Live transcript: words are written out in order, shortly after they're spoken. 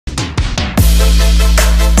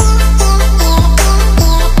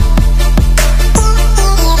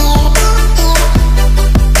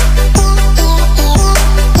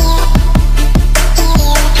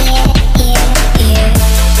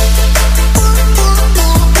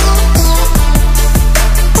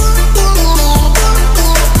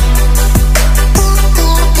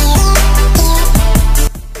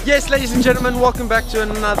and gentlemen, welcome back to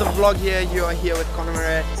another vlog here. You are here with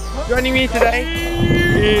Marais. Joining me today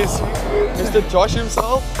is Mr. Josh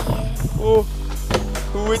himself.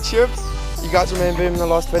 Wood chips. You guys remember him in the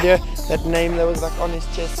last video? That name that was like on his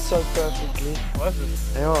chest so perfectly. What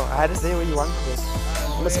is it? Yeah, I had it there where you wanted it.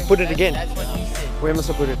 I must have put it again. That's what you said. Where must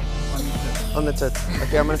I put it? On the tits.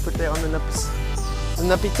 Okay, I'm gonna put it on the nips. The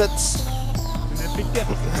nippy tits.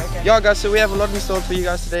 Okay. Yeah guys, so we have a lot in store for you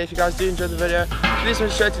guys today. If you guys do enjoy the video, please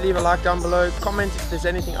make sure to leave a like down below, comment if there's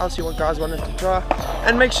anything else you guys want us to try,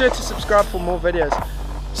 and make sure to subscribe for more videos.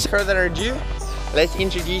 So further ado, let's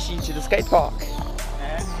introduce you to the skate park.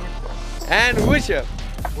 And woodchip.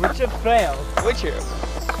 Woodchip trail. Woodchip.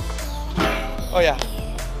 Oh yeah.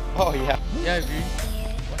 Oh yeah. Yo, dude.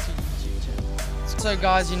 What's your YouTube channel? So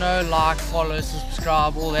guys, you know, like, follow,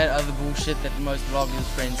 subscribe, all that other bullshit that most vloggers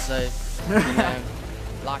friends say. You know,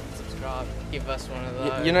 like and subscribe, give us one of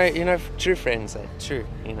those. You know, true friends say true.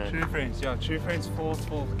 You know. True friends, yeah. True friends falls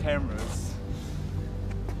for cameras.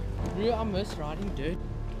 Real, I miss riding, dude.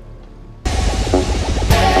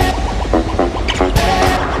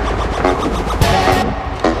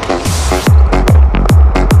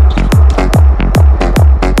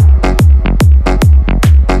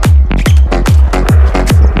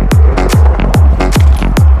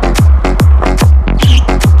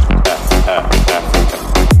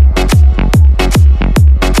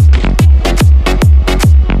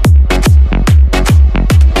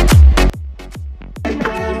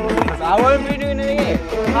 I won't be doing it again.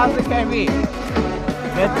 How's it gonna be?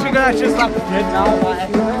 That trigger just like dead now by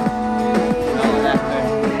accident. No, that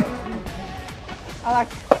way. I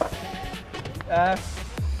like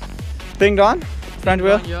thing on, front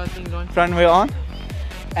wheel, Yeah, thing on. front wheel on,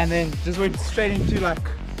 and then just went straight into like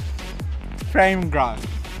frame grind.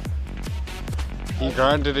 He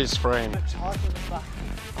grinded his frame.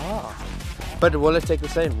 Ah. But will it take the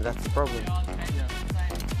same? That's the problem.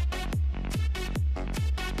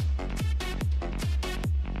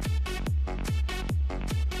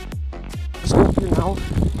 You know.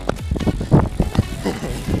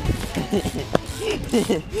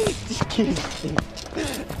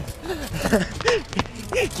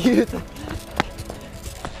 Cute.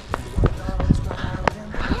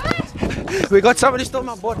 We got somebody stole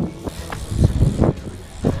my board.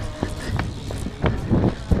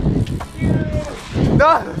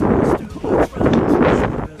 No.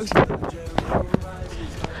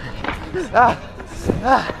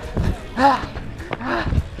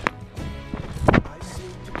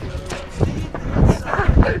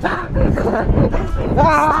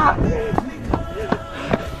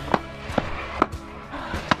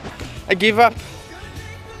 I give up.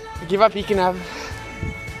 I give up, he can have.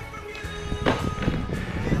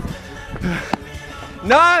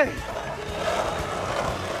 No!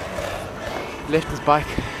 Left his bike.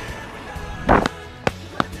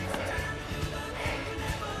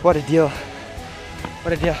 What a deal.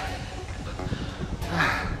 What a deal.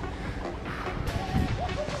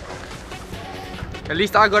 At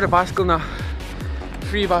least I got a bicycle now.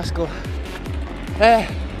 Free bicycle. Hey,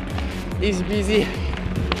 easy peasy.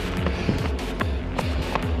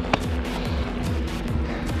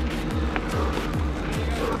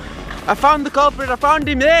 I found the culprit, I found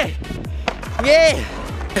him there. Yeah.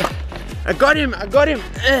 I got him, I got him.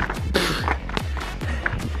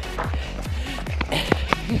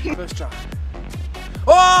 First try.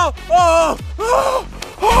 Oh, oh, oh,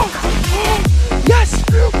 oh, oh. Yes!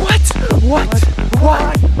 What? What?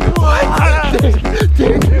 What? What?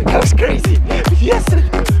 Dude, that was crazy. Yes!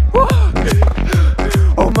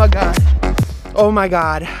 Oh my god. Oh my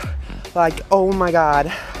god. Like, oh my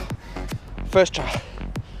god. First try.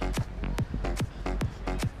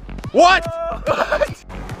 What? What?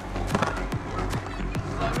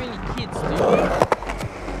 So many kids,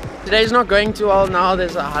 dude. Today's not going too well now.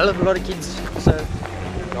 There's a hell of a lot of kids. So,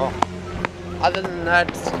 oh. Other than that,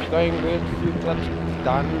 it's going good. Few clubs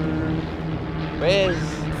done. Where's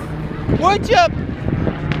woodchip?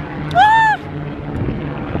 Ah!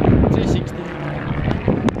 360.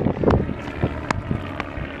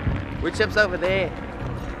 Woodchip's over there.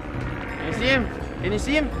 Can you see him? Can you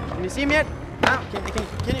see him? Can you see him yet? No? Can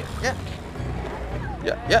you? Yeah.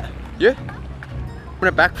 Yeah. Yeah. I'm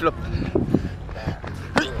gonna backflip.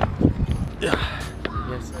 Yeah.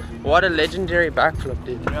 Yes. What a legendary backflip,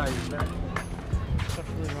 dude. Yeah, exactly.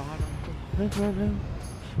 No problem.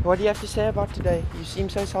 What do you have to say about today? You seem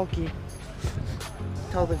so sulky.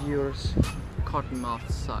 Tell the viewers. Cotton mouth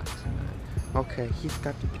sucks. Okay, he's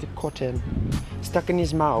got the cotton stuck in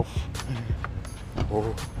his mouth.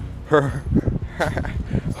 Oh.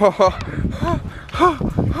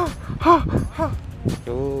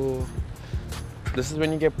 Oh. This is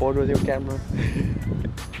when you get bored with your camera.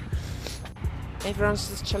 Everyone's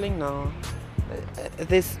just chilling now.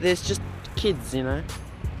 There's just kids, you know.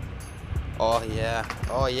 Oh yeah,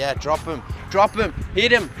 drop him,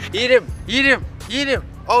 hit him.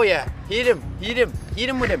 Oh yeah, hit him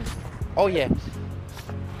with him. Oh yeah.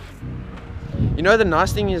 You know the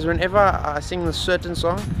nice thing is whenever I sing a certain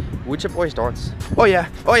song, Witcher always dance. Oh yeah,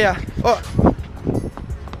 oh.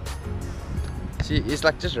 See, it's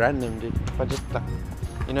like just random, dude. If I just like,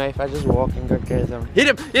 you know, if I just walk and go crazy, hit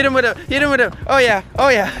him with him. Oh yeah.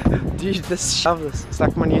 Dude, this shove this. It's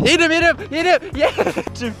like my new. Hit him, yeah.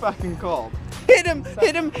 Too fucking cold. Hit him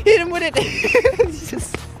with it. It's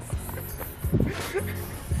just...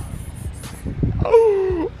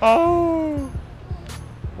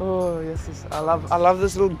 Oh yes, I love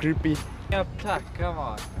this little groupie. Yeah, come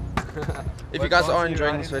on. If you guys are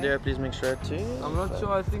enjoying this video, please make sure to I'm not sure.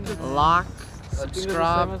 I think it's like,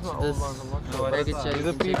 subscribe to this.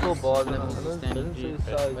 the people bought them.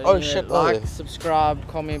 Oh shit! Like, subscribe,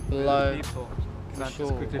 comment below.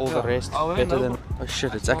 All the rest better than. Oh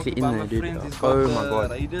shit! It's actually in there, dude. Oh my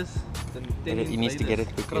god! He needs to get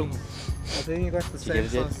it quickly. I think you got the same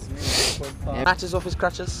size as me. Matches off his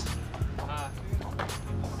crutches.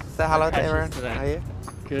 Say hello to everyone. How are you?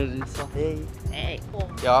 Good. Hey.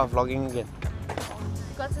 Yeah, vlogging again.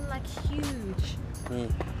 You've gotten like huge. Yeah.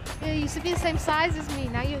 Yeah, you used to be the same size as me,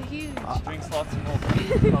 now you're huge. Drinks lots of milk.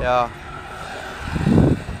 Yeah.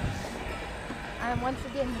 I am once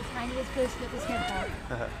again the tiniest person at this head park.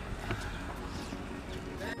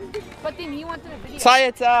 But then he wanted a video. Tie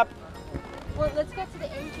it up. Well, let's go to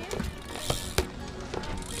the engine.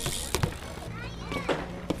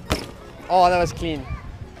 Oh, that was clean.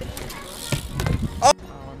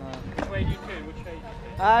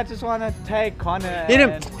 I just want to take Connor. Hit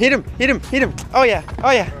him. Oh yeah.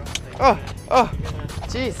 Oh.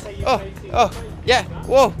 Jeez. Oh. Yeah.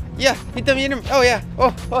 Whoa. Yeah. Hit him. Oh yeah.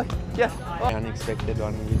 Oh. Yeah. Oh. Unexpected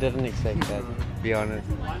one. You didn't expect that. Be honest.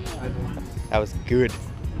 That was good.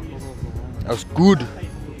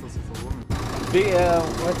 Big,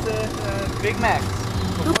 what's it? Big Macs.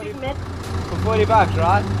 For 40 bucks,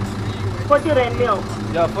 right? 40 rand meal.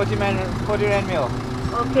 Yeah, 40 rand meal.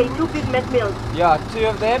 Okay, 2 Big Mac meals. Yeah, 2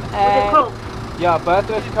 of them With a and Coke. yeah, both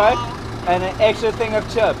with Coke and an extra thing of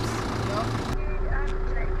chips.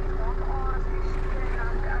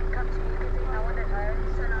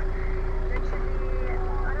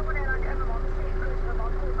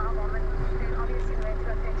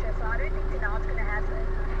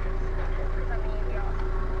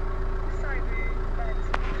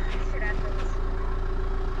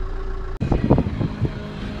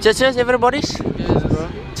 Cheers, everybody. Cheers, bro.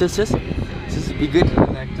 Cheers. Be good.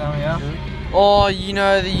 Next time, yeah. Or, you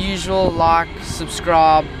know, the usual, like,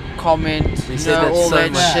 subscribe, comment, We you said know, that all so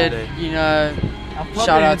that much shit, today. you know. I've probably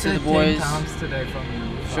Shout out to answered the boys. 10 times today from you.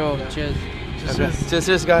 Sure, cheers.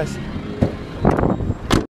 Cheers, guys.